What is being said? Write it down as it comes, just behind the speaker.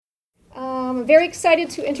I'm very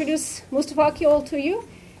excited to introduce Mustafa Akyol to you.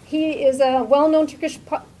 He is a well-known Turkish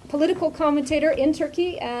political commentator in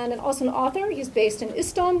Turkey and also an author. He's based in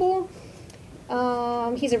Istanbul.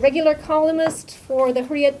 He's a regular columnist for the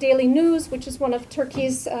Hürriyet Daily News, which is one of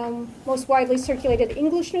Turkey's most widely circulated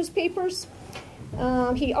English newspapers.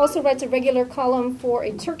 He also writes a regular column for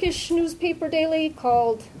a Turkish newspaper daily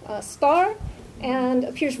called Star, and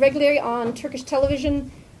appears regularly on Turkish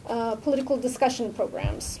television political discussion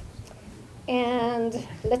programs. And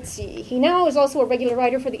let's see, he now is also a regular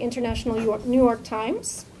writer for the International New York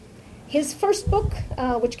Times. His first book,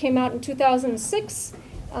 which came out in 2006,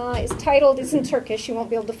 is titled, it's in Turkish, you won't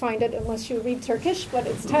be able to find it unless you read Turkish, but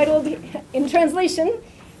it's titled, in translation,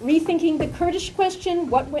 Rethinking the Kurdish Question,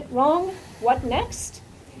 What Went Wrong, What Next?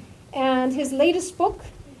 And his latest book,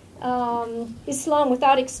 Islam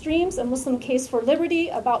Without Extremes, A Muslim Case for Liberty,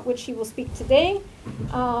 about which he will speak today,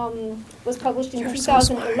 was published in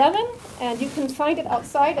 2011, and you can find it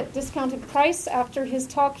outside at discounted price. After his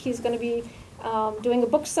talk, he's going to be doing a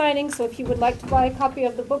book signing, so if you would like to buy a copy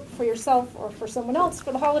of the book for yourself or for someone else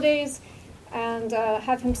for the holidays and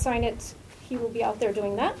have him sign it, he will be out there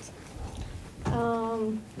doing that.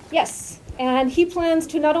 Yes, and he plans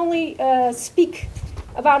to not only speak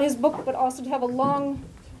about his book, but also to have a long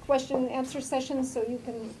question and answer session, so you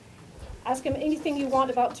can ask him anything you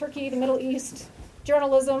want about Turkey, the Middle East,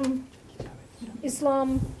 journalism,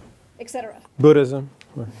 Islam, etc. Buddhism,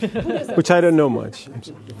 which I don't know much.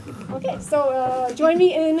 Okay, so join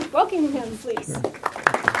me in welcoming him, please. Sure.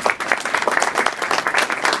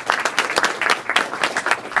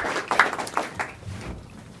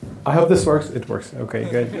 I hope this works. It works. Okay,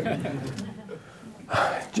 good.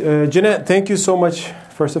 Jeanette, thank you so much,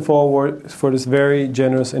 first of all, for this very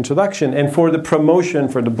generous introduction and for the promotion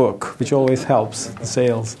for the book, which always helps the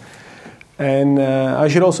sales. And I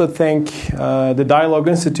should also thank the Dialogue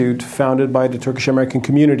Institute, founded by the Turkish American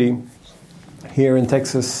community here in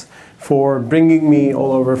Texas, for bringing me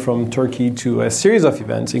all over from Turkey to a series of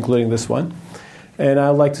events, including this one. And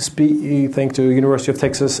I'd like to thank the University of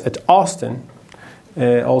Texas at Austin,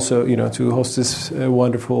 also, to host this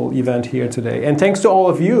wonderful event here today. And thanks to all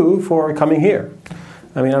of you for coming here.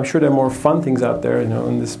 I mean, I'm sure there are more fun things out there,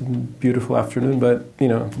 on this beautiful afternoon, but,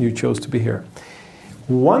 you chose to be here.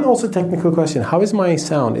 One also technical question. How is my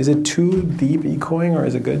sound? Is it too deep echoing, or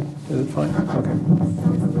is it good? Is it fine? Okay.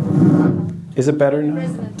 Is it better now?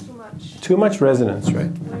 Resonant, too much. Too much resonance, right?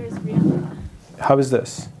 Where is Brianna? How is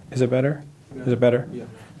this? Is it better? Yeah. Is it better? Yeah.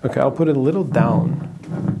 Okay, I'll put it a little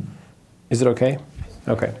down. Is it okay?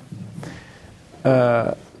 Okay.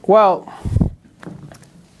 Well,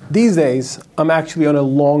 these days I'm actually on a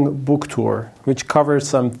long book tour, which covers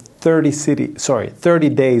some 30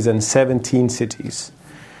 days and 17 cities,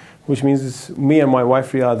 which means me and my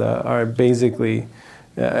wife Riyadha are basically,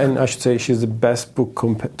 and I should say she's the best book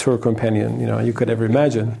tour companion you could ever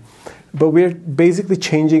imagine. But we're basically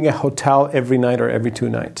changing a hotel every night or every 2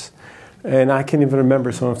 nights, and I can't even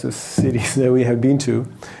remember some of the cities that we have been to.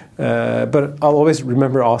 But I'll always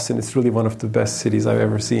remember Austin. It's really one of the best cities I've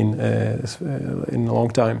ever seen in a long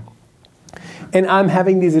time. And I'm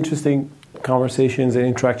having these interesting conversations and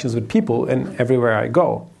interactions with people and everywhere I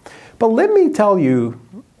go. But let me tell you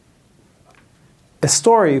a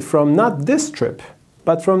story from not this trip,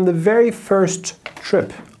 but from the very first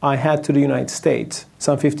trip I had to the United States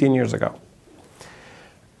some 15 years ago.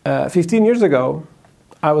 15 years ago,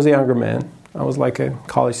 I was a younger man. I was like a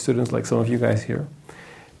college student, like some of you guys here.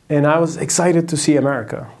 And I was excited to see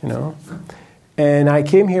America, And I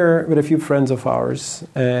came here with a few friends of ours.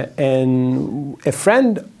 And a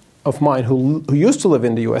friend of mine who used to live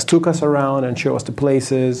in the U.S. took us around and showed us the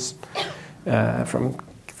places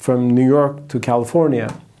from New York to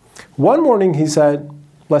California. One morning he said,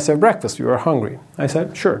 "Let's have breakfast. We were hungry." I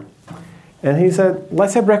said, "Sure." And he said,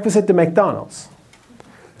 "Let's have breakfast at the McDonald's."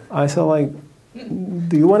 I said,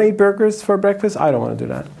 "Do you want to eat burgers for breakfast?" "I don't want to do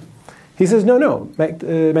that." He says, no,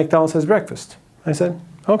 McDonald's has breakfast. I said,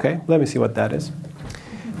 "Okay, let me see what that is."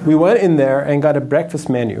 We went in there and got a breakfast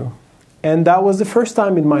menu. And that was the first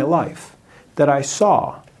time in my life that I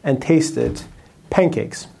saw and tasted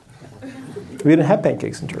pancakes. We didn't have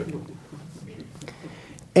pancakes in Turkey.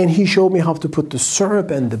 And he showed me how to put the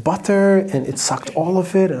syrup and the butter, and it sucked all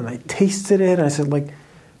of it, and I tasted it, and I said,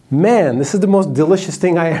 man, this is the most delicious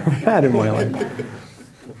thing I ever had in my life.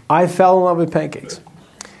 I fell in love with pancakes.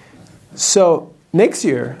 So next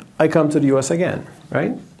year, I come to the U.S. again,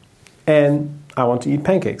 right? And I want to eat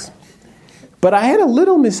pancakes. But I had a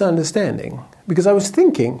little misunderstanding because I was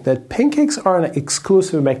thinking that pancakes are an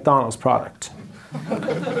exclusive McDonald's product.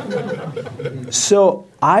 So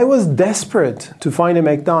I was desperate to find a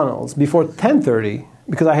McDonald's before 10:30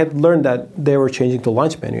 because I had learned that they were changing the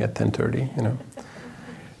lunch menu at 10:30,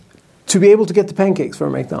 to be able to get the pancakes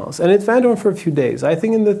from McDonald's. And it went on for a few days. I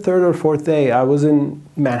think in the third or fourth day, I was in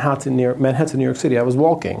Manhattan, New York City. I was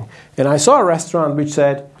walking, and I saw a restaurant which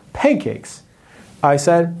said, pancakes. I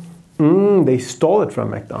said, they stole it from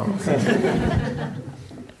McDonald's.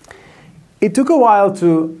 It took a while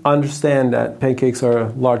to understand that pancakes are a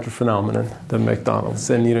larger phenomenon than McDonald's.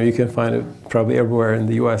 And, you can find it probably everywhere in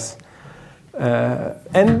the U.S.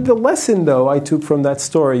 And the lesson, though, I took from that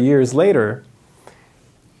story years later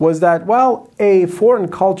was that, while a foreign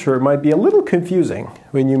culture might be a little confusing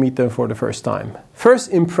when you meet them for the first time, first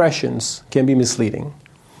impressions can be misleading.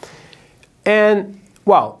 And,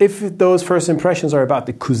 well, if those first impressions are about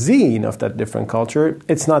the cuisine of that different culture,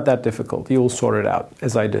 it's not that difficult. You'll sort it out,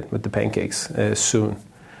 as I did with the pancakes, as soon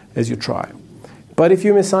as you try. But if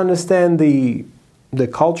you misunderstand the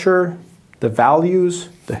culture, the values,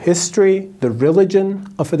 the history, the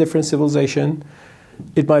religion of a different civilization,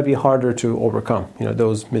 it might be harder to overcome,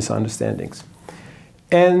 those misunderstandings.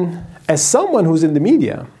 And as someone who's in the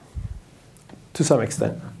media, to some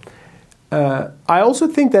extent, I also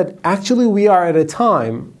think that actually we are at a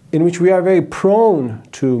time in which we are very prone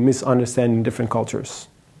to misunderstanding different cultures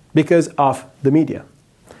because of the media.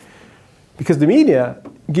 Because the media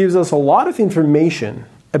gives us a lot of information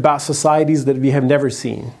about societies that we have never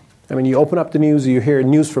seen. I mean, you open up the news, you hear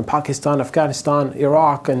news from Pakistan, Afghanistan,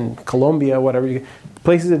 Iraq, and Colombia, whatever,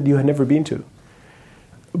 places that you have never been to.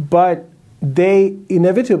 But they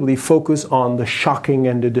inevitably focus on the shocking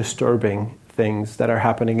and the disturbing things that are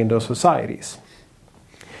happening in those societies.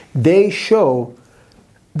 They show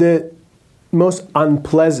the most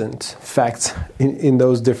unpleasant facts in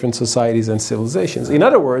those different societies and civilizations. In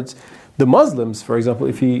other words, the Muslims, for example,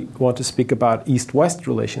 if you want to speak about East-West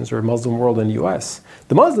relations or Muslim world in the U.S.,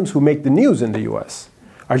 the Muslims who make the news in the U.S.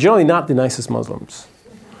 are generally not the nicest Muslims.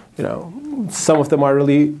 Some of them are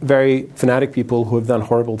really very fanatic people who have done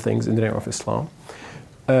horrible things in the name of Islam,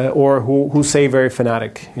 or who say very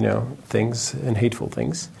fanatic, things and hateful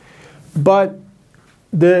things. But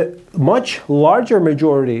the much larger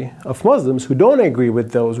majority of Muslims who don't agree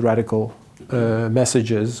with those radical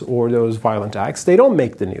messages or those violent acts, they don't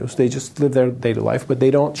make the news. They just live their daily life, but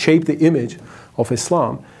they don't shape the image of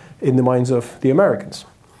Islam in the minds of the Americans.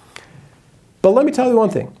 But let me tell you one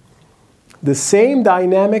thing. The same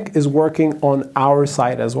dynamic is working on our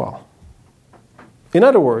side as well. In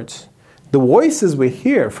other words, the voices we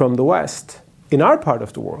hear from the West in our part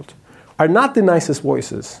of the world are not the nicest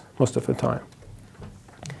voices most of the time.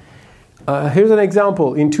 Here's an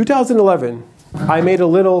example. In 2011, I made a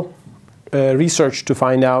little research to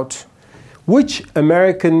find out which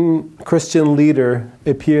American Christian leader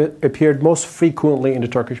appeared most frequently in the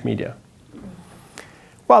Turkish media.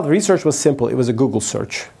 Well, the research was simple. It was a Google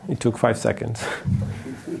search. It took 5 seconds.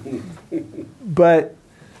 But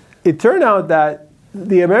it turned out that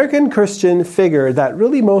the American Christian figure that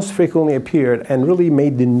really most frequently appeared and really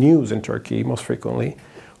made the news in Turkey most frequently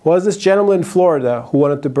was this gentleman in Florida who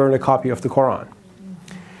wanted to burn a copy of the Quran.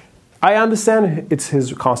 I understand it's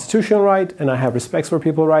his constitutional right, and I have respect for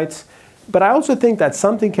people's rights, but I also think that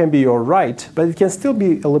something can be your right, but it can still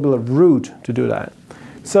be a little bit rude to do that.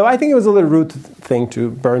 So I think it was a little rude thing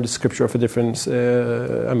to burn the scripture of a different,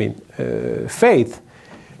 faith.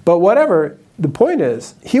 But whatever, the point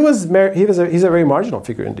is, he's a very marginal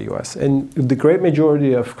figure in the U.S. And the great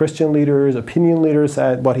majority of Christian leaders, opinion leaders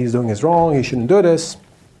said what he's doing is wrong, he shouldn't do this.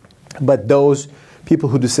 But those people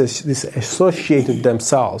who disassociated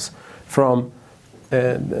themselves from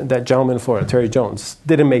that gentleman in Florida, Terry Jones,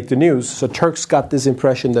 didn't make the news. So Turks got this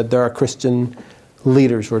impression that there are Christian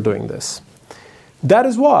leaders who are doing this. That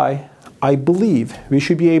is why I believe we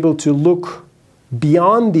should be able to look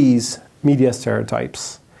beyond these media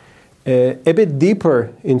stereotypes, a bit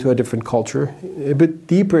deeper into a different culture, a bit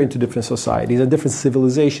deeper into different societies and different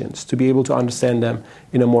civilizations to be able to understand them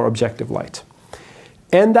in a more objective light.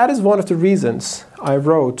 And that is one of the reasons I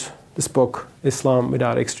wrote this book, Islam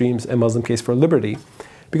Without Extremes, A Muslim Case for Liberty.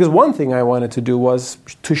 Because one thing I wanted to do was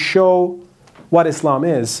to show what Islam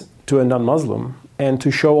is to a non-Muslim and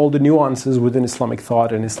to show all the nuances within Islamic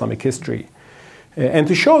thought and Islamic history. And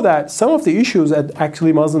to show that some of the issues that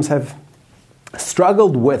actually Muslims have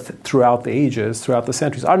struggled with throughout the ages, throughout the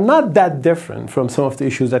centuries, are not that different from some of the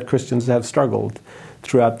issues that Christians have struggled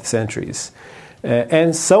throughout the centuries.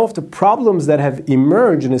 And some of the problems that have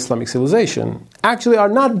emerged in Islamic civilization actually are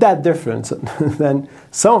not that different than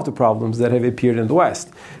some of the problems that have appeared in the West.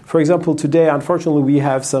 For example, today, unfortunately, we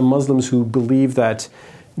have some Muslims who believe that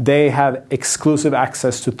they have exclusive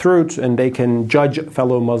access to truth and they can judge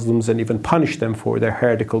fellow Muslims and even punish them for their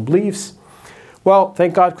heretical beliefs. Well,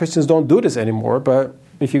 thank God Christians don't do this anymore, but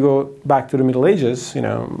if you go back to the Middle Ages,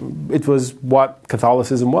 it was what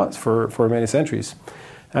Catholicism was for many centuries.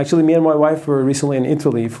 Actually, me and my wife were recently in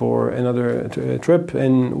Italy for another trip,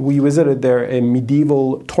 and we visited there a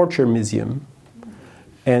medieval torture museum.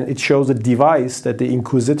 And it shows a device that the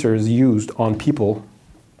inquisitors used on people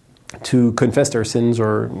to confess their sins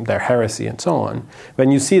or their heresy and so on.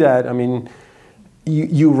 When you see that,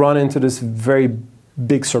 you run into this very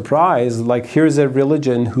big surprise. Like, here's a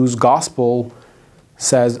religion whose gospel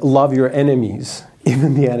says, love your enemies,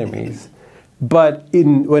 even the enemies. But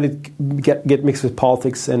when it get mixed with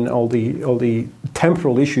politics and all the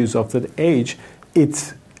temporal issues of the age,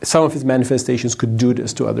 some of its manifestations could do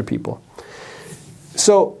this to other people.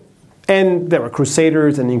 So, and there were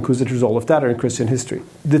crusaders and inquisitors, all of that are in Christian history.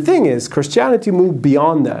 The thing is, Christianity moved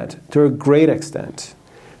beyond that to a great extent.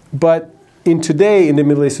 But in the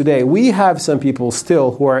Middle East today, we have some people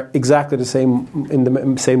still who are exactly the same, in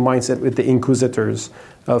the same mindset with the inquisitors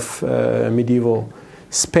of medieval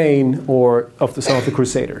Spain or some of the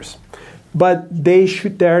crusaders. But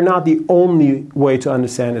they're not the only way to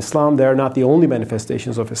understand Islam. They're not the only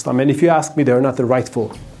manifestations of Islam. And if you ask me, they're not the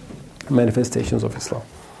rightful manifestations of Islam.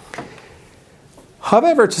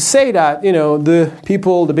 However, to say that,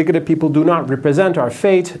 the bigoted people do not represent our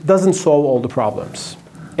faith doesn't solve all the problems.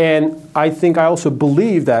 And I think I also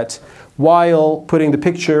believe that while putting the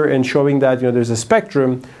picture and showing that, there's a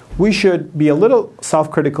spectrum, we should be a little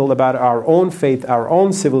self-critical about our own faith, our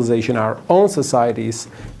own civilization, our own societies,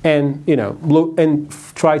 and look and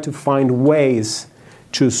try to find ways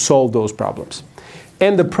to solve those problems.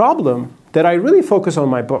 And the problem that I really focus on in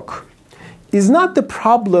my book is not the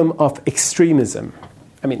problem of extremism.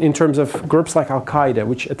 In terms of groups like Al-Qaeda,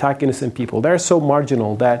 which attack innocent people, they're so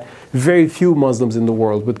marginal that very few Muslims in the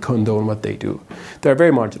world would condone what they do. They're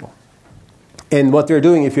very marginal. And what they're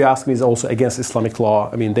doing, if you ask me, is also against Islamic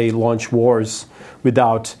law. They launch wars they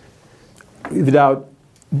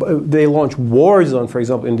launch war zones, for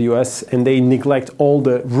example, in the US, and they neglect all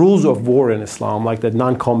the rules of war in Islam, like that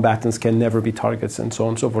non-combatants can never be targets and so on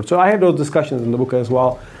and so forth. So I have those discussions in the book as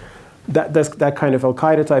well. That kind of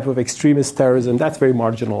Al-Qaeda type of extremist terrorism, that's very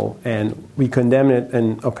marginal, and we condemn it,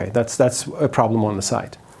 and okay, that's a problem on the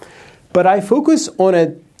side. But I focus on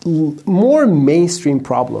a more mainstream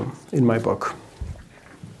problem in my book.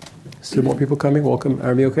 Still more people coming? Welcome.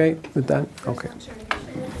 Are we okay with that? Okay.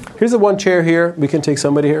 Here's the one chair here. We can take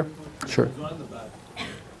somebody here. Sure.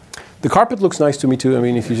 The carpet looks nice to me too.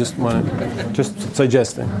 If you just want to, just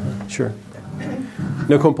suggesting. Sure.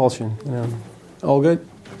 No compulsion. All good?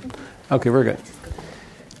 Okay, we're good.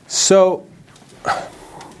 So,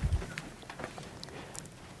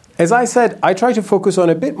 as I said, I try to focus on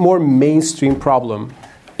a bit more mainstream problem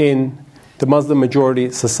in the Muslim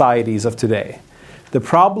majority societies of today. The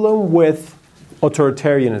problem with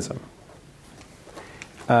authoritarianism.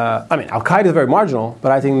 Al-Qaeda is very marginal,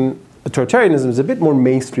 but I think authoritarianism is a bit more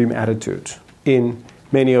mainstream attitude in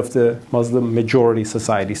many of the Muslim majority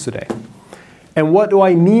societies today. And what do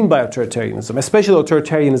I mean by authoritarianism, especially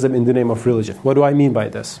authoritarianism in the name of religion? What do I mean by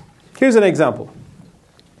this? Here's an example.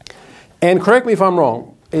 And correct me if I'm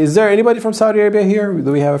wrong. Is there anybody from Saudi Arabia here?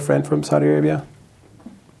 Do we have a friend from Saudi Arabia?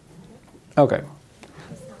 Okay.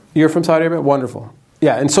 You're from Saudi Arabia? Wonderful.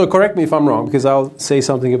 Yeah, and so correct me if I'm wrong, because I'll say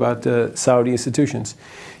something about the Saudi institutions.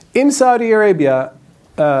 In Saudi Arabia,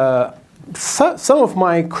 some of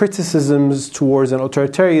my criticisms towards an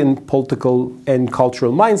authoritarian political and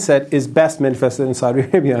cultural mindset is best manifested in Saudi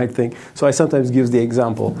Arabia, I think. So I sometimes give the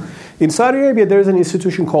example. In Saudi Arabia, there is an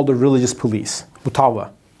institution called the religious police, Mutawwa.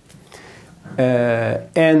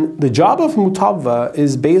 And the job of Mutawwa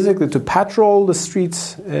is basically to patrol the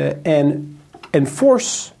streets and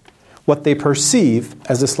enforce what they perceive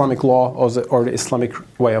as Islamic law or the Islamic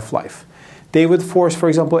way of life. They would force, for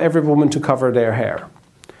example, every woman to cover their hair.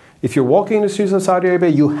 If you're walking in the streets of Saudi Arabia,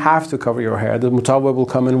 you have to cover your hair. The Mutawwa will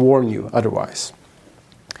come and warn you otherwise.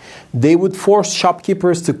 They would force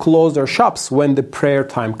shopkeepers to close their shops when the prayer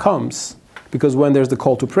time comes, because when there's the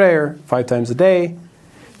call to prayer 5 times a day,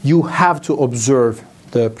 you have to observe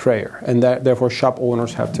the prayer, and therefore shop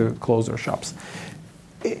owners have to close their shops.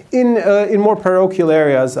 In more parochial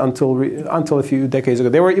areas, until a few decades ago,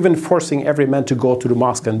 they were even forcing every man to go to the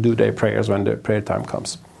mosque and do their prayers when the prayer time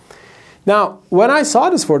comes. Now, when I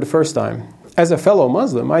saw this for the first time, as a fellow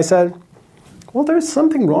Muslim, I said, well, there's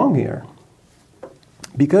something wrong here.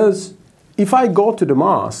 Because if I go to the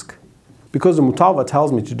mosque, because the Mutawwa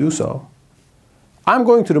tells me to do so, I'm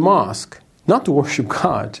going to the mosque not to worship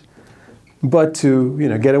God, but to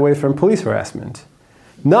get away from police harassment.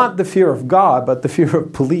 Not the fear of God, but the fear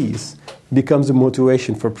of police becomes a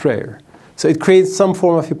motivation for prayer. So it creates some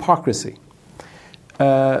form of hypocrisy.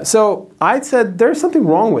 So I said, there's something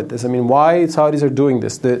wrong with this. I mean, why Saudis are doing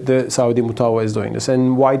this? The Saudi Mutawa is doing this.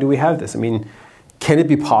 And why do we have this? I mean, can it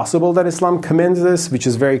be possible that Islam commends this, which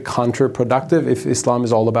is very counterproductive if Islam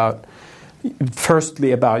is all about,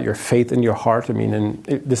 firstly, about your faith and your heart? I mean, and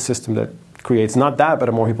this system that creates not that, but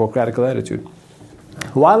a more hypocritical attitude.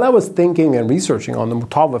 While I was thinking and researching on the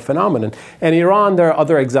Mutawa phenomenon, and Iran, there are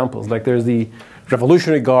other examples. Like there's the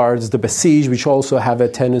Revolutionary Guards, the Basij, which also have a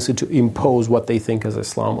tendency to impose what they think is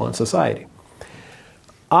Islam on society.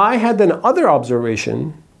 I had another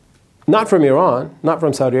observation, not from Iran, not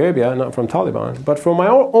from Saudi Arabia, not from Taliban, but from my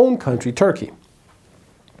own country, Turkey.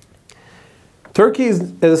 Turkey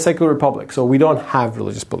is a secular republic, so we don't have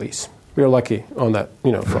religious police. We are lucky on that,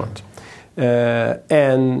 front.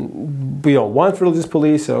 And we don't want religious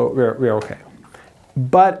police, so we're okay.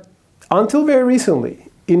 But until very recently,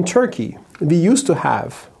 in Turkey, we used to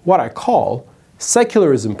have what I call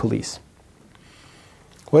secularism police.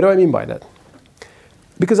 What do I mean by that?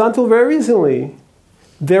 Because until very recently,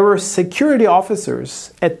 there were security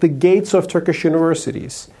officers at the gates of Turkish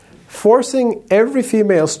universities forcing every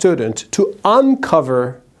female student to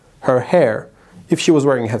uncover her hair if she was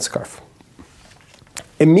wearing a headscarf.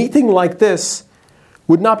 A meeting like this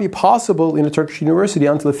would not be possible in a Turkish university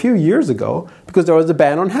until a few years ago because there was a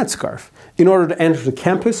ban on headscarf. In order to enter the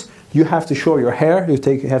campus, you have to show your hair, you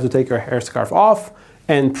have to take your hair scarf off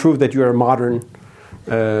and prove that you are a modern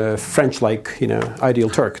French-like, ideal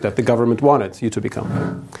Turk that the government wanted you to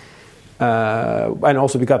become. And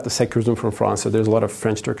also we got the secularism from France, so there's a lot of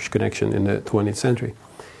French-Turkish connection in the 20th century.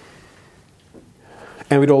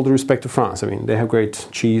 And with all due respect to France, I mean, they have great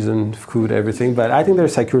cheese and food, everything, but I think their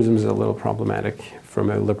secularism is a little problematic from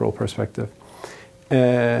a liberal perspective.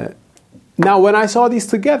 Now, when I saw these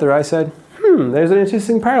together, I said, there's an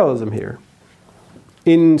interesting parallelism here.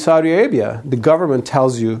 In Saudi Arabia, the government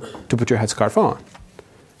tells you to put your headscarf on.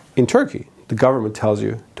 In Turkey, the government tells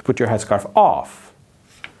you to put your headscarf off.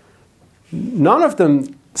 None of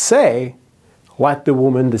them say, let the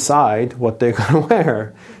woman decide what they're going to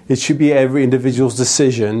wear. It should be every individual's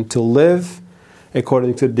decision to live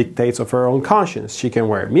according to the dictates of her own conscience. She can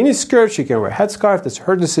wear a miniskirt, she can wear a headscarf, that's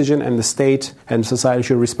her decision, and the state and society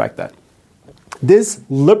should respect that. This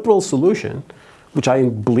liberal solution, which I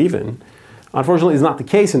believe in, unfortunately is not the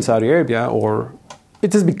case in Saudi Arabia, or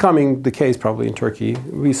it is becoming the case probably in Turkey.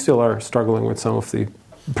 We still are struggling with some of the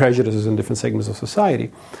prejudices in different segments of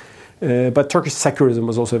society. But Turkish secularism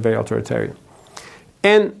was also very authoritarian.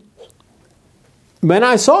 And when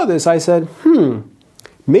I saw this, I said,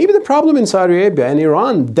 maybe the problem in Saudi Arabia and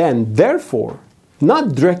Iran then, therefore,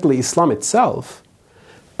 not directly Islam itself,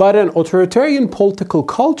 but an authoritarian political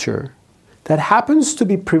culture that happens to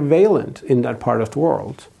be prevalent in that part of the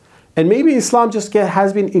world. And maybe Islam just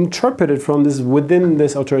has been interpreted from this within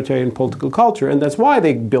this authoritarian political culture, and that's why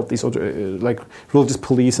they built these religious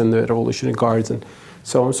police and the Revolutionary Guards and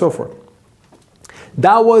so on and so forth.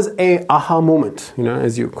 That was a aha moment,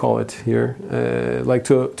 as you call it here,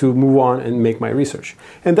 to move on and make my research.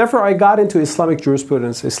 And therefore I got into Islamic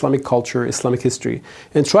jurisprudence, Islamic culture, Islamic history,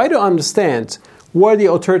 and try to understand where the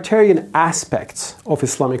authoritarian aspects of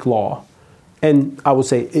Islamic law, and I would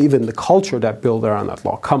say even the culture that built around that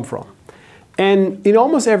law, come from. And in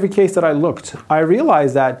almost every case that I looked, I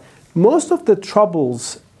realized that most of the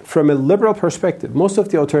troubles from a liberal perspective, most of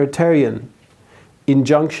the authoritarian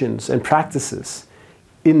injunctions and practices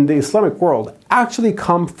in the Islamic world actually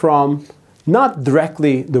come from not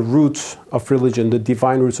directly the roots of religion, the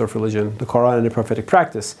divine roots of religion, the Quran and the prophetic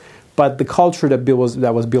practice, but the culture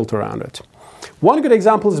that was built around it. One good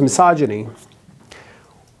example is misogyny.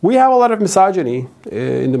 We have a lot of misogyny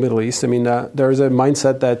in the Middle East. I mean, there is a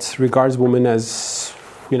mindset that regards women as,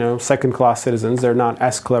 second-class citizens. They're not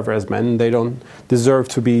as clever as men. They don't deserve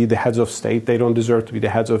to be the heads of state. They don't deserve to be the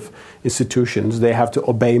heads of institutions. They have to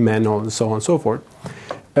obey men, and so on and so forth.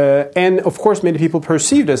 And of course, many people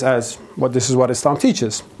perceive this as this is what Islam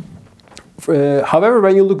teaches. However,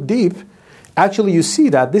 when you look deep, actually you see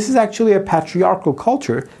that this is actually a patriarchal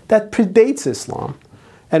culture that predates Islam,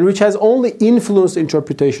 and which has only influenced the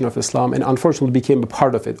interpretation of Islam and unfortunately became a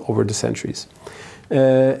part of it over the centuries.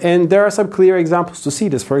 And there are some clear examples to see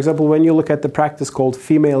this. For example, when you look at the practice called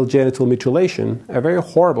female genital mutilation, a very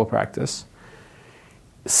horrible practice,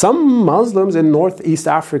 some Muslims in Northeast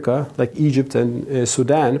Africa, like Egypt and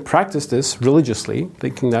Sudan, practice this religiously,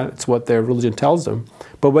 thinking that it's what their religion tells them.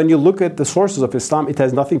 But when you look at the sources of Islam, it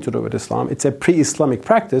has nothing to do with Islam. It's a pre-Islamic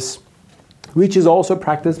practice, which is also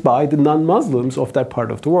practiced by the non-Muslims of that part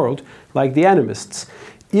of the world, like the animists.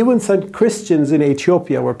 Even some Christians in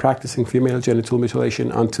Ethiopia were practicing female genital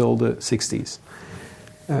mutilation until the 60s.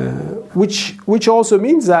 Which also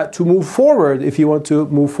means that to move forward, if you want to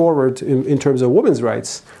move forward in terms of women's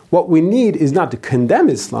rights, what we need is not to condemn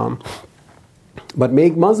Islam, but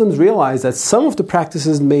make Muslims realize that some of the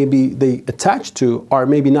practices maybe they attach to are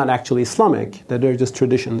maybe not actually Islamic, that they're just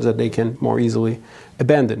traditions that they can more easily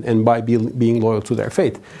abandon, and by being loyal to their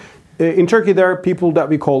faith. In Turkey, there are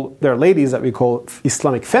there are ladies that we call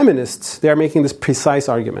Islamic feminists. They are making this precise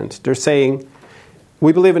argument. They're saying,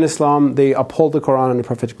 we believe in Islam, they uphold the Quran and the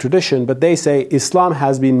prophetic tradition, but they say Islam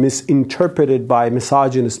has been misinterpreted by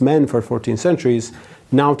misogynist men for 14 centuries.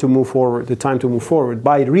 Now to move forward, the time to move forward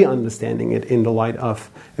by re-understanding it in the light of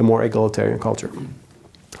a more egalitarian culture.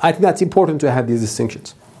 I think that's important to have these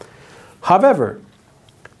distinctions. However,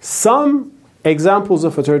 some examples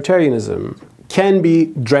of authoritarianism can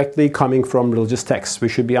be directly coming from religious texts. We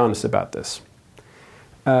should be honest about this.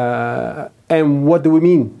 And what do we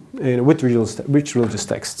mean with which religious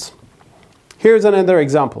texts? Here's another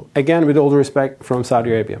example, again with all due respect, from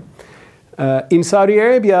Saudi Arabia. In Saudi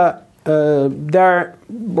Arabia, there are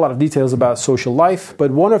a lot of details about social life,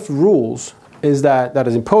 but one of the rules is that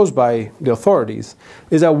is imposed by the authorities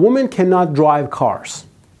is that women cannot drive cars.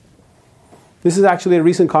 This is actually a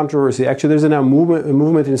recent controversy. Actually, there's a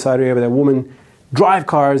movement in Saudi Arabia that women drive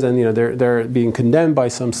cars, and they're being condemned by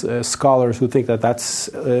some scholars who think that that's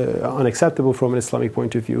unacceptable from an Islamic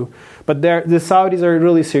point of view. But the Saudis are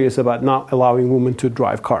really serious about not allowing women to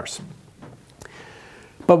drive cars.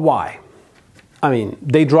 But why? I mean,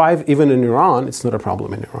 they drive even in Iran. It's not a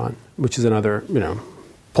problem in Iran, which is another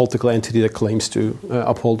political entity that claims to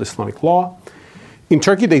uphold Islamic law. In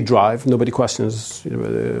Turkey, they drive. Nobody questions.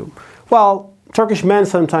 Turkish men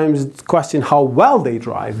sometimes question how well they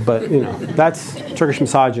drive, but that's Turkish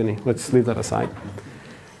misogyny. Let's leave that aside.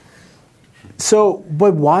 So,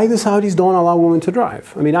 but why the Saudis don't allow women to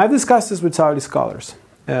drive? I mean, I've discussed this with Saudi scholars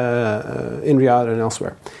in Riyadh and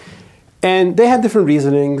elsewhere. And they have different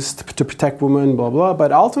reasonings to protect women, blah, blah,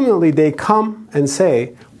 but ultimately they come and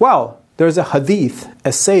say, well, there's a hadith,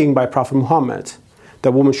 a saying by Prophet Muhammad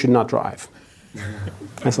that women should not drive.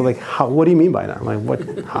 And so what do you mean by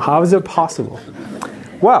that? How is it possible?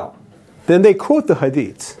 Well, then they quote the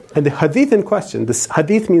hadith. And the hadith in question, this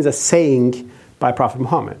hadith means a saying by Prophet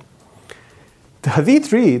Muhammad. The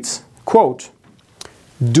hadith reads, quote,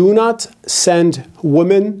 "Do not send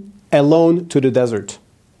women alone to the desert."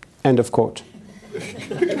 End of quote.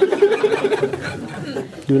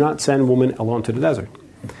 Do not send women alone to the desert.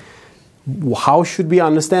 How should we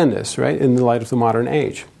understand this, right, in the light of the modern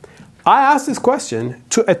age? I asked this question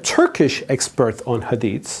to a Turkish expert on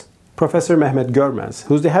hadiths, Professor Mehmet Görmez,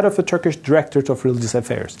 who's the head of the Turkish Directorate of Religious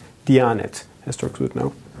Affairs, Diyanet, as Turks would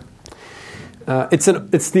know.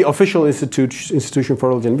 It's the official institution for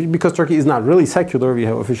religion. Because Turkey is not really secular, we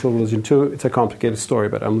have official religion too. It's a complicated story,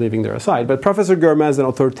 but I'm leaving there aside. But Professor Görmez is an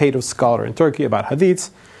authoritative scholar in Turkey about hadiths.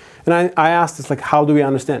 And I asked this, how do we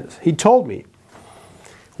understand this? He told me,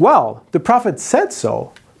 well, the Prophet said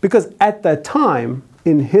so because at that time,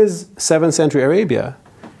 in his 7th century Arabia,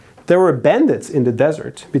 there were bandits in the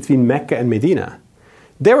desert between Mecca and Medina.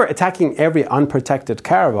 They were attacking every unprotected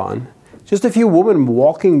caravan. Just a few women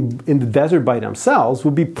walking in the desert by themselves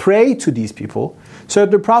would be prey to these people. So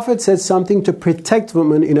the Prophet said something to protect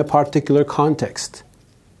women in a particular context.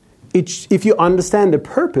 If you understand the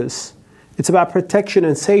purpose, it's about protection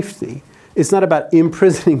and safety. It's not about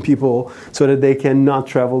imprisoning people so that they cannot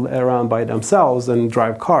travel around by themselves and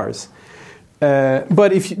drive cars.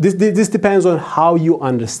 But this depends on how you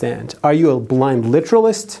understand. Are you a blind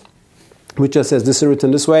literalist, which just says this is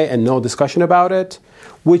written this way and no discussion about it,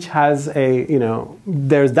 which has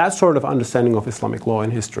there's that sort of understanding of Islamic law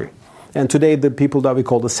and history. And today the people that we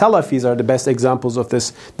call the Salafis are the best examples of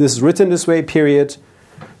this. This is written this way, period.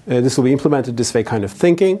 This will be implemented this way kind of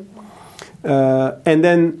thinking. And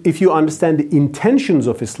then if you understand the intentions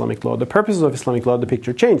of Islamic law, the purposes of Islamic law, the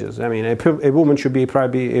picture changes. I mean, a woman should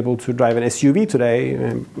probably be able to drive an SUV today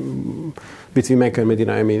between Mecca and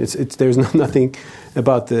Medina. I mean, there's nothing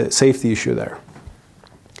about the safety issue there.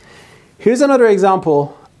 Here's another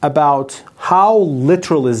example about how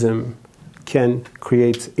literalism can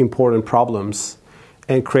create important problems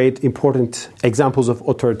and create important examples of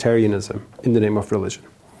authoritarianism in the name of religion.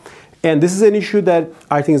 And this is an issue that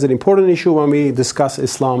I think is an important issue when we discuss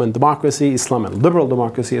Islam and democracy, Islam and liberal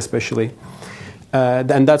democracy especially.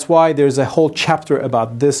 And that's why there's a whole chapter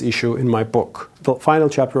about this issue in my book, the final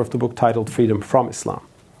chapter of the book titled Freedom from Islam.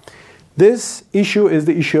 This issue is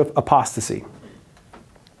the issue of apostasy.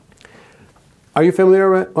 Are you familiar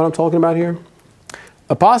with what I'm talking about here?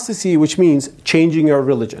 Apostasy, which means changing your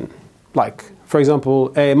religion. Like, for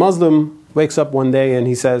example, a Muslim wakes up one day and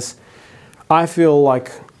he says, I feel like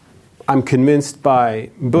I'm convinced by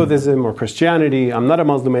Buddhism or Christianity, I'm not a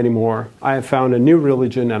Muslim anymore, I have found a new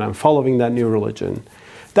religion and I'm following that new religion,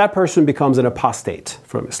 that person becomes an apostate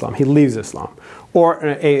from Islam. He leaves Islam. Or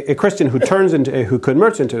a Christian who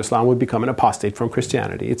converts into Islam would become an apostate from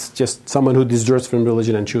Christianity. It's just someone who deserts from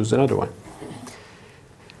religion and chooses another one.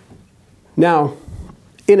 Now,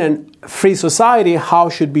 in a free society, how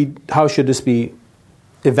should this be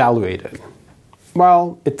evaluated?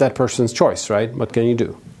 Well, it's that person's choice, right? What can you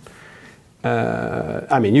do?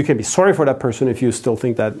 You can be sorry for that person if you still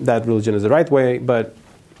think that religion is the right way, but,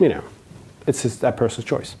 it's just that person's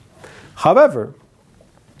choice. However,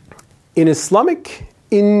 in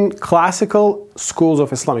classical schools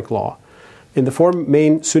of Islamic law, in the four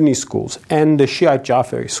main Sunni schools and the Shiite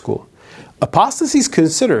Jafari school, apostasy is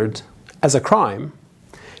considered as a crime,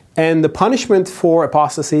 and the punishment for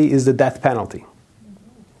apostasy is the death penalty.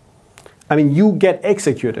 You get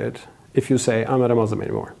executed if you say, I'm not a Muslim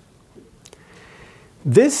anymore.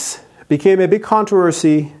 This became a big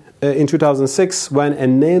controversy in 2006 when a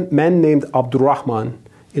man named Abdurrahman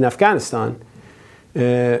in Afghanistan,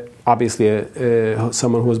 obviously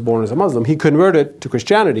someone who was born as a Muslim, he converted to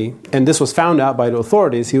Christianity, and this was found out by the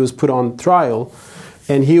authorities. He was put on trial,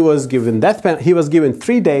 and he was given death penalty. He was given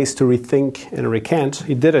 3 days to rethink and recant.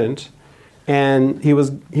 He didn't, and he was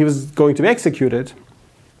going to be executed.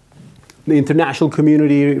 The international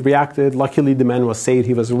community reacted. Luckily, the man was saved.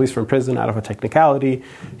 He was released from prison out of a technicality.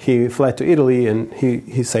 He fled to Italy, and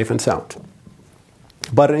he's safe and sound.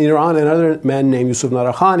 But in Iran, another man named Yusuf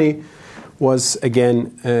Narakhani was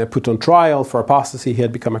again put on trial for apostasy. He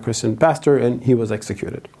had become a Christian pastor, and he was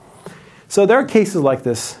executed. So there are cases like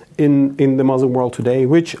this in the Muslim world today,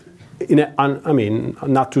 which,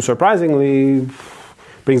 not too surprisingly,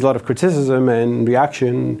 brings a lot of criticism and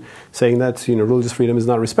reaction, saying that religious freedom is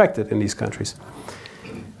not respected in these countries.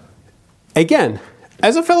 Again,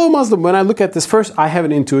 as a fellow Muslim, when I look at this first, I have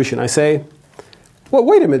an intuition. I say, well,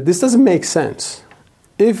 wait a minute, this doesn't make sense.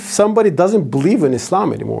 If somebody doesn't believe in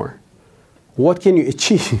Islam anymore, what can you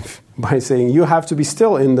achieve by saying you have to be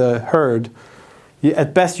still in the herd?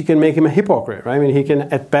 At best, you can make him a hypocrite, right? He can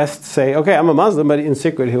at best say, okay, I'm a Muslim, but in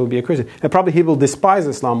secret he will be a Christian. And probably he will despise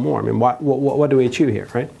Islam more. What do we achieve here,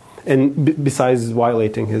 right? And besides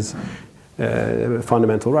violating his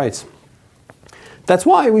fundamental rights. That's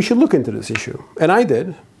why we should look into this issue. And I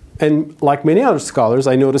did. And like many other scholars,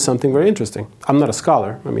 I noticed something very interesting. I'm not a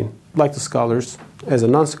scholar. Like the scholars, as a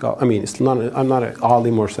non-scholar, I'm not an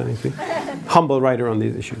alim or anything. Humble writer on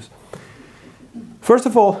these issues. First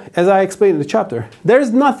of all, as I explained in the chapter, there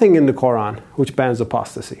is nothing in the Quran which bans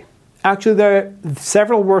apostasy. Actually, there are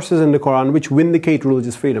several verses in the Quran which vindicate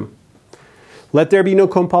religious freedom. Let there be no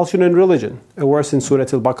compulsion in religion, a verse in Surah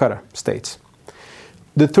Al-Baqarah states.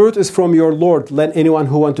 The truth is from your Lord, let anyone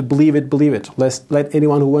who want to believe it, believe it. Let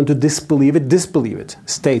anyone who want to disbelieve it, disbelieve it,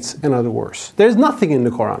 states another verse. There is nothing in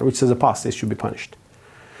the Quran which says apostates should be punished.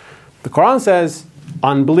 The Quran says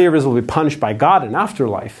unbelievers will be punished by God in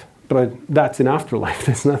afterlife. But that's in afterlife.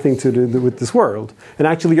 There's nothing to do with this world. And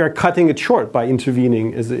actually, you're cutting it short by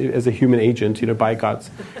intervening as a human agent, by God's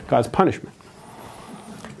punishment.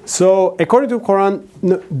 So, according to the Quran,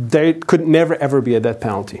 there could never ever be a death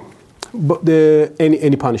penalty, but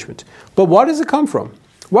any punishment. But where does it come from?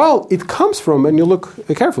 Well, it comes from, and you look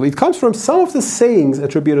carefully, it comes from some of the sayings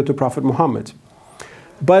attributed to Prophet Muhammad.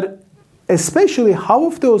 But especially how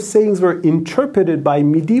of those sayings were interpreted by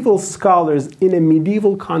medieval scholars in a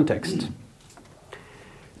medieval context.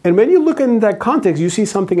 And when you look in that context, you see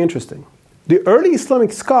something interesting. The early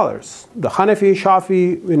Islamic scholars, the Hanafi,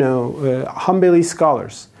 Shafi, Hanbali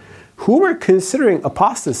scholars, who were considering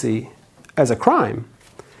apostasy as a crime,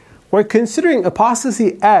 were considering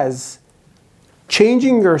apostasy as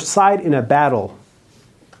changing your side in a battle.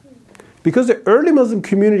 Because the early Muslim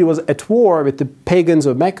community was at war with the pagans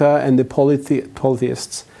of Mecca and the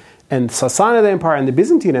polytheists and Sassanid Empire and the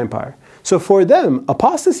Byzantine Empire. So for them,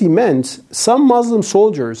 apostasy meant some Muslim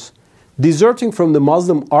soldiers deserting from the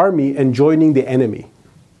Muslim army and joining the enemy.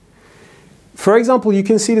 For example, you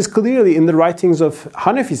can see this clearly in the writings of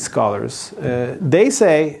Hanafi scholars. They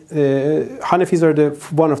say, Hanafis are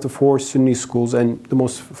one of the four Sunni schools and the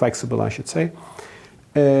most flexible, I should say.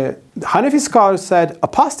 Hanafi scholars said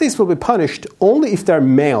apostates will be punished only if they're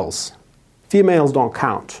males. Females don't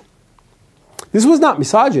count. This was not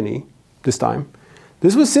misogyny this time.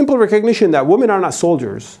 This was simple recognition that women are not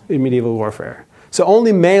soldiers in medieval warfare. So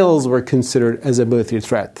only males were considered as a military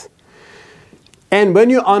threat. And when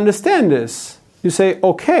you understand this, you say,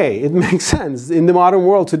 okay, it makes sense. In the modern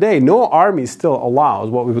world today, no army still allows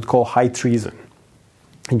what we would call high treason,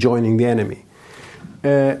 joining the enemy.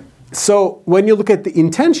 So when you look at the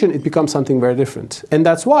intention, it becomes something very different. And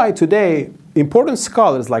that's why today, important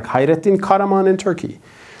scholars like Hayrettin Karaman in Turkey,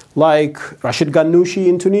 like Rashid Ghannouchi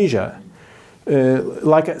in Tunisia,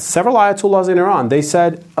 like several ayatollahs in Iran, they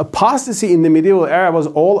said apostasy in the medieval era was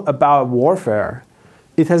all about warfare.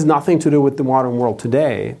 It has nothing to do with the modern world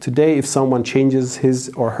today. Today, if someone changes his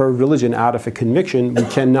or her religion out of a conviction, we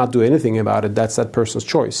cannot do anything about it. That's that person's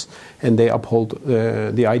choice. And they uphold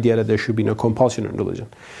the idea that there should be no compulsion in religion.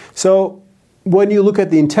 So when you look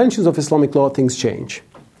at the intentions of Islamic law, things change.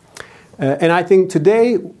 And I think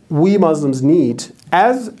today, we Muslims need,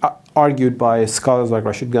 as argued by scholars like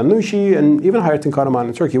Rashid Ghannouchi and even Hayrettin Karaman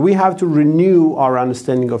in Turkey, we have to renew our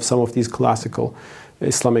understanding of some of these classical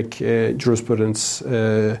Islamic jurisprudence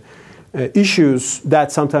issues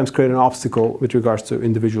that sometimes create an obstacle with regards to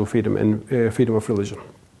individual freedom and freedom of religion.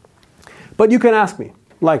 But you can ask me,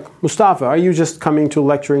 like, Mustafa, are you just coming to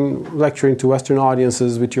lecturing to Western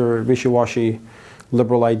audiences with your wishy-washy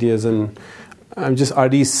liberal ideas, and are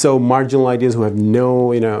these so marginal ideas who have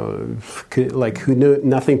no, who know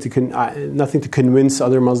nothing to convince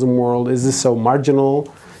other Muslim world? Is this so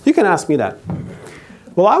marginal? You can ask me that.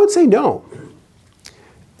 Well, I would say no.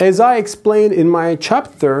 As I explained in my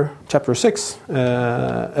chapter 6,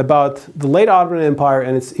 about the late Ottoman Empire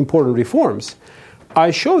and its important reforms, I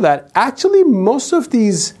show that actually most of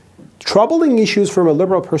these troubling issues from a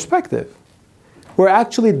liberal perspective were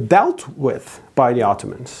actually dealt with by the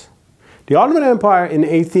Ottomans. The Ottoman Empire in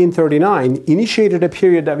 1839 initiated a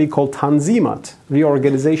period that we call Tanzimat,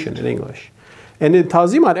 reorganization in English. And in the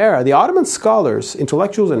Tanzimat era, the Ottoman scholars,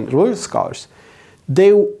 intellectuals and religious scholars,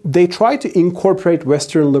 they tried to incorporate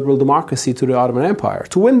Western liberal democracy to the Ottoman Empire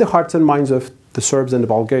to win the hearts and minds of the Serbs and the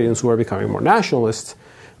Bulgarians who were becoming more nationalists,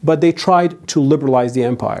 but they tried to liberalize the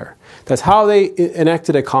empire. That's how they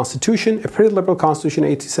enacted a constitution, a pretty liberal constitution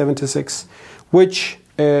in 1876, which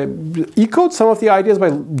echoed some of the ideas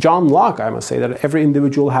by John Locke, I must say, that every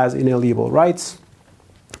individual has inalienable rights.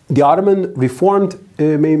 The Ottoman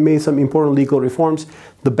made some important legal reforms.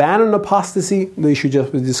 The ban on apostasy, the issue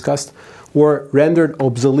just was discussed, were rendered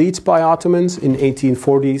obsolete by Ottomans in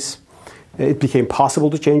 1840s. It became possible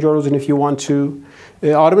to change your religion if you want to.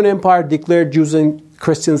 The Ottoman Empire declared Jews and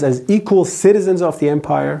Christians as equal citizens of the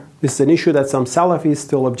empire. This is an issue that some Salafis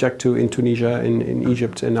still object to in Tunisia, in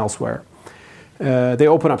Egypt, and elsewhere. They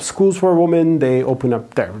opened up schools for women. They opened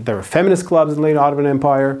up, there were feminist clubs in the late Ottoman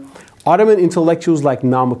Empire. Ottoman intellectuals like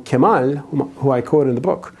Namık Kemal, who I quote in the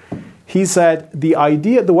book, he said, the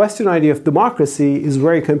Western idea of democracy is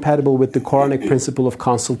very compatible with the Quranic principle of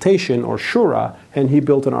consultation, or shura, and he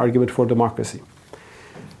built an argument for democracy.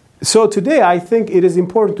 So today, I think it is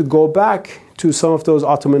important to go back to some of those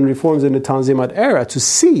Ottoman reforms in the Tanzimat era to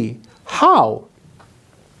see how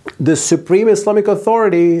the supreme Islamic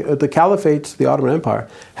authority, the Caliphate, the Ottoman Empire,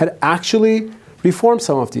 had actually reformed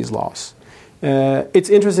some of these laws. It's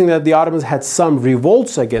interesting that the Ottomans had some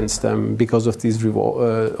revolts against them because of these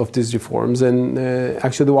reforms, and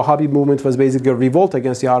actually the Wahhabi movement was basically a revolt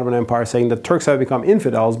against the Ottoman Empire, saying that Turks have become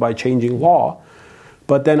infidels by changing law.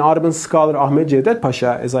 But then Ottoman scholar Ahmet Cevdet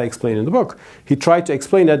Pasha, as I explained in the book, he tried to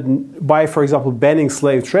explain that by, for example, banning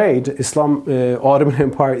slave trade, Ottoman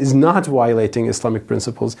Empire is not violating Islamic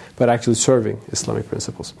principles, but actually serving Islamic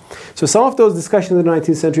principles. So some of those discussions in the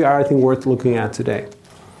 19th century are, I think, worth looking at today.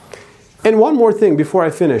 And one more thing before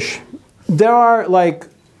I finish. There are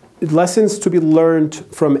lessons to be learned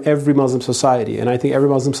from every Muslim society. And I think every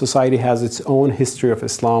Muslim society has its own history of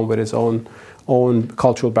Islam with its own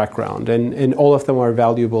cultural background. And all of them are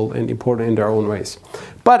valuable and important in their own ways.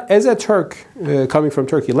 But as a Turk, coming from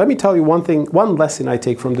Turkey, let me tell you one lesson I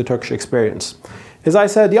take from the Turkish experience. As I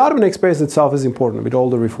said, the Ottoman experience itself is important with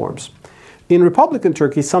all the reforms. In Republican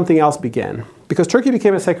Turkey, something else began. Because Turkey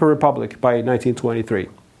became a secular republic by 1923.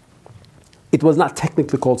 It was not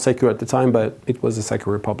technically called secular at the time, but it was a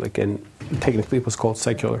secular republic, and technically it was called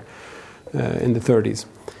secular in the 30s.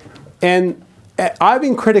 And I've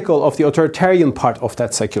been critical of the authoritarian part of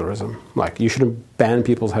that secularism. Like, you shouldn't ban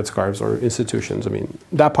people's headscarves or institutions. I mean,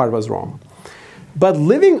 that part was wrong. But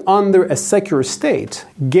living under a secular state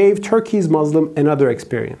gave Turkey's Muslim another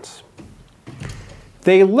experience.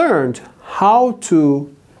 They learned how to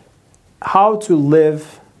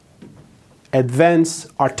live, advance,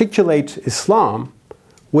 articulate Islam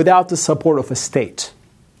without the support of a state.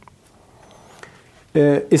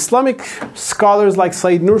 Islamic scholars like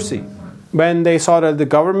Said Nursi, when they saw that the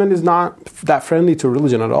government is not that friendly to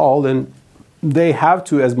religion at all, then they have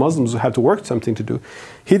to, as Muslims, have to work something to do.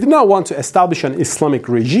 He did not want to establish an Islamic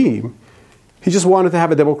regime. He just wanted to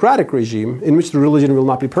have a democratic regime in which the religion will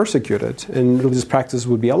not be persecuted and religious practice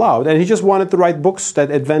would be allowed. And he just wanted to write books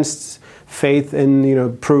that advanced faith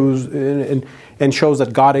and proves and shows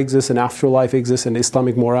that God exists and afterlife exists and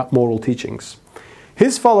Islamic moral teachings.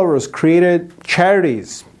 His followers created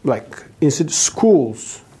charities like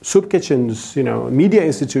schools, soup kitchens, media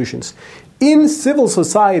institutions. In civil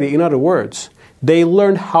society, in other words, they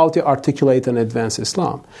learned how to articulate and advance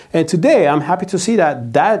Islam. And today, I'm happy to see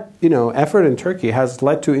that effort in Turkey has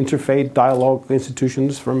led to interfaith dialogue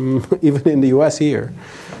institutions from even in the US here.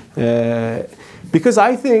 Because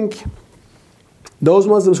I think those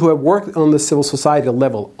Muslims who have worked on the civil society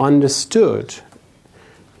level understood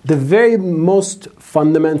the very most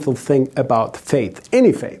fundamental thing about faith,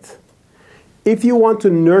 any faith. If you want to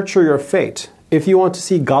nurture your faith, if you want to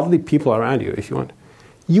see godly people around you,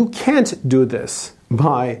 you can't do this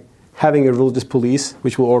by having a religious police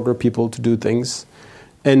which will order people to do things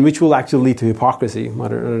and which will actually lead to hypocrisy,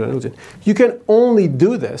 modern religion. You can only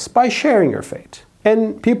do this by sharing your faith.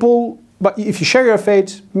 But if you share your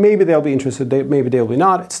faith, maybe they'll be interested, maybe they'll be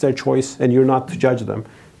not. It's their choice, and you're not to judge them.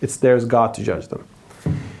 There's God to judge them.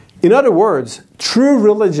 In other words, true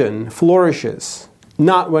religion flourishes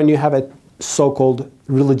not when you have a so-called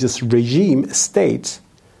religious regime, state.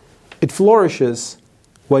 It flourishes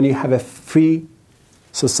when you have a free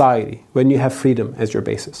society, when you have freedom as your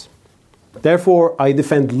basis. Therefore, I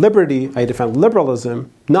defend liberty, I defend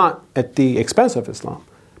liberalism, not at the expense of Islam,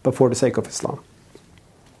 but for the sake of Islam.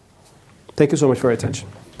 Thank you so much for your attention.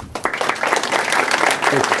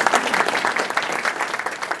 Thank you.